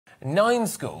9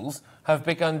 schools have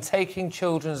begun taking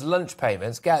children's lunch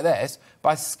payments, get this,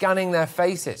 by scanning their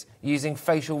faces using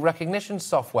facial recognition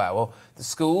software. Well, the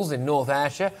schools in North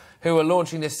Ayrshire who are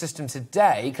launching this system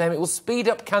today claim it will speed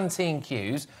up canteen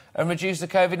queues and reduce the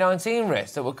COVID-19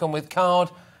 risk that will come with card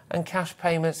and cash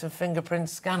payments and fingerprint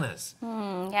scanners.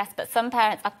 Yes, but some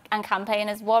parents and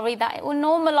campaigners worry that it will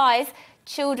normalise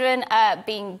children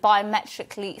being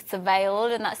biometrically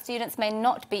surveilled and that students may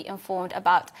not be informed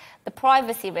about the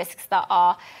privacy risks that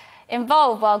are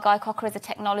involved. Well, Guy Cocker is a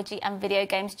technology and video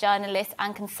games journalist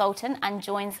and consultant and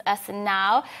joins us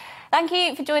now. Thank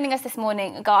you for joining us this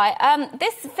morning, Guy.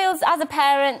 This feels, as a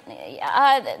parent,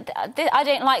 I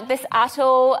don't like this at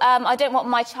all. I don't want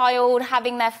my child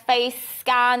having their face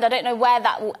scanned. I don't know where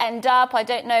that will end up. I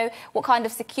don't know what kind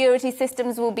of security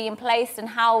systems will be in place and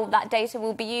how that data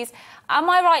will be used. Am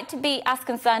I right to be as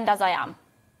concerned as I am?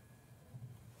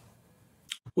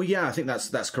 Well, yeah, I think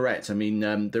that's correct. I mean,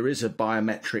 there is a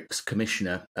biometrics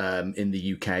commissioner in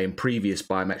the UK, and previous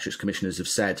biometrics commissioners have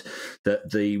said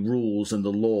that the rules and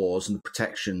the laws and the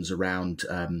protections around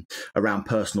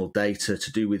personal data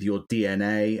to do with your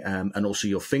DNA and also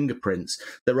your fingerprints,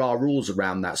 there are rules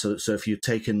around that. So if you're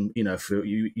taken, if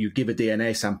you give a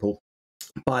DNA sample,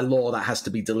 by law, that has to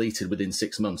be deleted within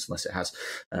 6 months unless it has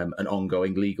an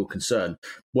ongoing legal concern.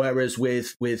 Whereas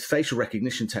with facial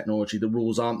recognition technology, the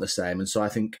rules aren't the same. And so I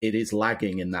think it is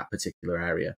lagging in that particular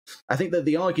area. I think that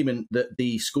the argument that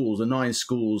the 9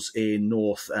 schools in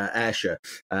North Ayrshire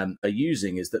are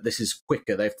using is that this is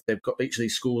quicker. They've got, each of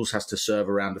these schools has to serve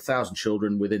around 1,000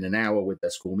 children within an hour with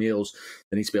their school meals.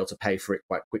 They need to be able to pay for it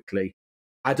quite quickly.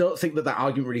 I don't think that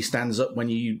argument really stands up when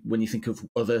you think of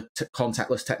other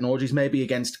contactless technologies, maybe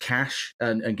against cash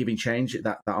and giving change.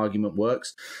 That argument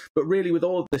works. But really, with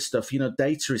all of this stuff,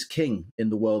 data is king in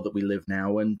the world that we live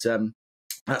now. And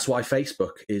that's why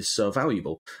Facebook is so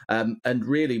valuable. And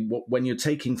really, when you're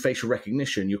taking facial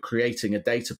recognition, you're creating a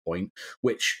data point,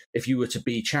 which if you were to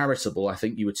be charitable, I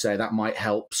think you would say that might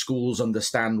help schools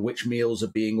understand which meals are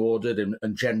being ordered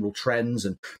and general trends,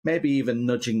 and maybe even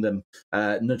nudging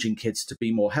kids to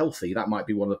be more healthy. That might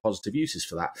be one of the positive uses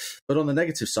for that. But on the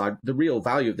negative side, the real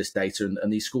value of this data,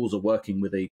 and these schools are working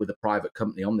with a private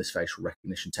company on this facial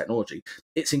recognition technology,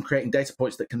 it's in creating data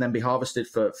points that can then be harvested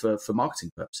for marketing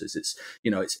purposes.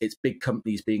 It's big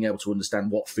companies being able to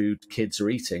understand what food kids are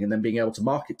eating and then being able to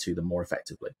market to them more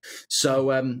effectively.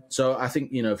 So I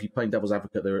think, if you're playing devil's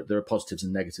advocate, there are positives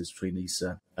and negatives between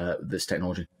this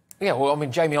technology. Yeah, well, I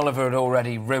mean, Jamie Oliver had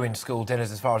already ruined school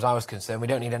dinners as far as I was concerned. We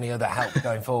don't need any other help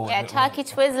going forward. Yeah, turkey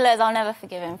twizzlers, I'll never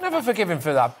forgive him. Never forgive him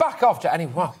for that. Back off,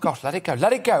 anyway. Well, gosh, let it go.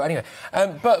 Anyway,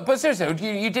 but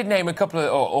seriously, you did name a couple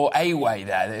of, or a way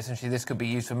there that essentially this could be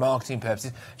used for marketing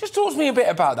purposes. Just talk to me a bit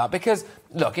about that, because,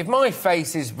 look, if my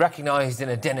face is recognised in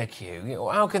a dinner queue,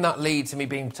 how can that lead to me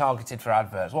being targeted for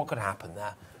adverts? What could happen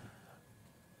there?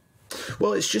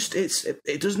 Well,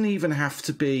 it doesn't even have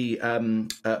to be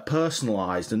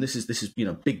personalised, and this is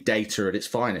big data at its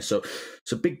finest. So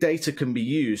big data can be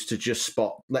used to just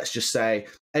spot, let's just say,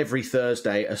 every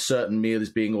Thursday a certain meal is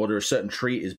being ordered, a certain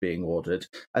treat is being ordered,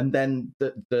 and then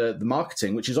the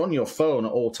marketing, which is on your phone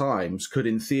at all times, could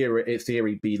in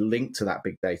theory be linked to that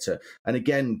big data, and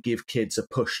again give kids a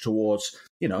push towards,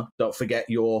 don't forget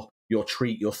your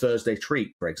treat, your Thursday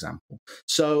treat, for example.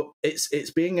 So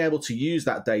it's being able to use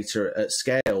that data at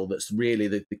scale that's really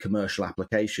the commercial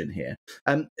application here.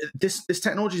 This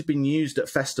technology has been used at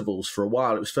festivals for a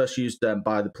while. It was first used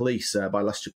by the police, by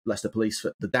Leicester Police,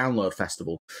 for the Download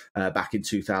Festival back in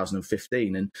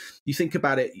 2015. And you think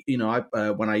about it,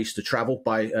 when I used to travel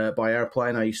by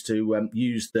airplane, I used to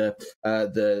use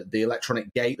the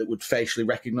electronic gate that would facially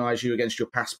recognise you against your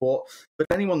passport. But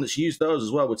anyone that's used those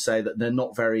as well would say that they're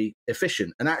not very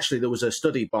efficient. And actually, there was a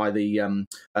study by the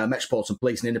Metropolitan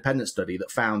Police, an independent study, that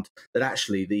found that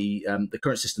actually the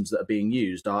current systems that are being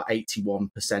used are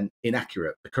 81%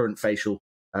 inaccurate. The current facial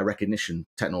recognition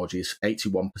technology is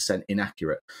 81%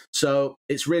 inaccurate. So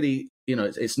it's really,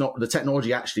 it's not, the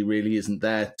technology actually really isn't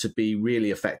there to be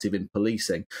really effective in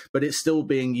policing, but it's still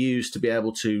being used to be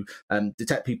able to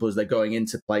detect people as they're going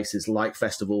into places like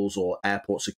festivals or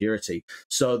airport security,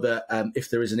 so that if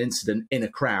there is an incident in a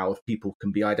crowd, people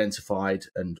can be identified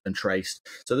and traced.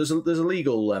 So there's a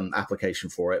legal application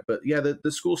for it. But yeah,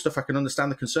 the school stuff, I can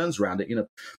understand the concerns around it,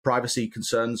 privacy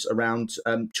concerns around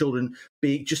children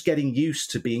just getting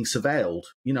used to being surveilled.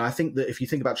 I think that if you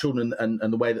think about children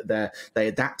and the way that they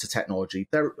adapt to technology,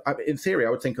 in theory, I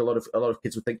would think a lot of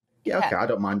kids would think, yeah, okay, I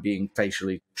don't mind being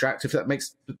facially tracked if that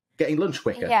makes getting lunch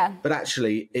quicker. Yeah. But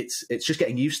actually, it's just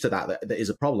getting used to that is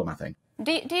a problem, I think.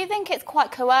 Do you think it's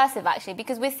quite coercive, actually?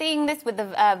 Because we're seeing this with the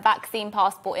vaccine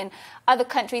passport in other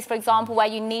countries, for example, where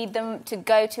you need them to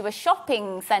go to a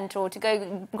shopping centre or to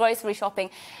go grocery shopping.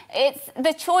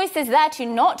 The choice is there to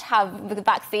not have the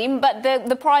vaccine, but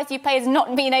the price you pay is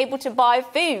not being able to buy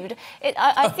food.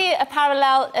 I see a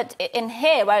parallel in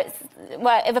here where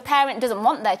if a parent doesn't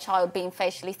want their child being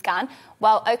facially scanned,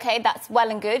 well, OK, that's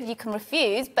well and good, you can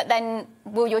refuse, but then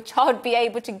will your child be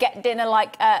able to get dinner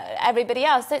like everybody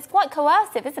else? So it's quite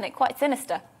coercive, isn't it? Quite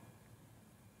sinister.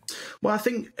 Well, I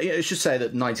think it should say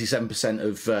that 97%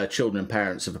 of children and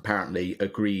parents have apparently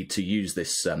agreed to use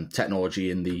this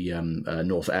technology in the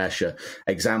North Ayrshire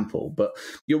example. But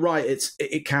you're right,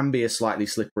 it can be a slightly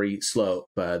slippery slope,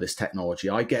 this technology.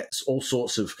 I get all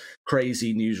sorts of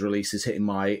crazy news releases hitting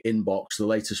my inbox. The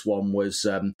latest one was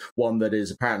one that is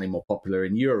apparently more popular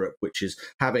in Europe, which is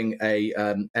having a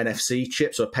NFC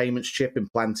chip, so a payments chip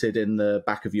implanted in the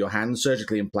back of your hand,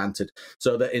 surgically implanted,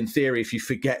 so that in theory, if you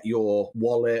forget your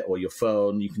wallet or your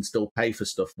phone, you can still pay for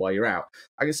stuff while you're out.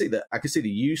 I can see the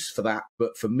use for that,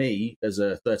 but for me as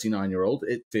a 39-year-old,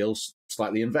 it feels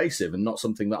slightly invasive and not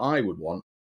something that I would want.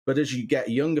 But as you get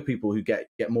younger people who get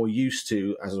more used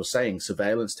to, as I was saying,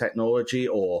 surveillance technology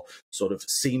or sort of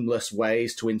seamless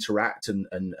ways to interact and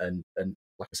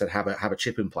like I said, have a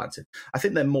chip implanted, I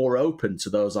think they're more open to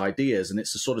those ideas, and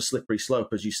it's a sort of slippery slope,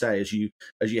 as you say, as you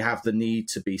have the need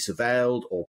to be surveilled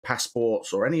or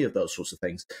passports or any of those sorts of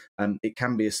things. It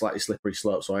can be a slightly slippery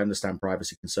slope, so I understand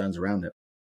privacy concerns around it.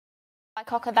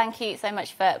 Cocker, thank you so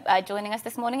much for joining us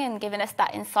this morning and giving us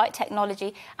that insight,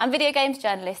 technology and video games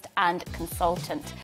journalist and consultant.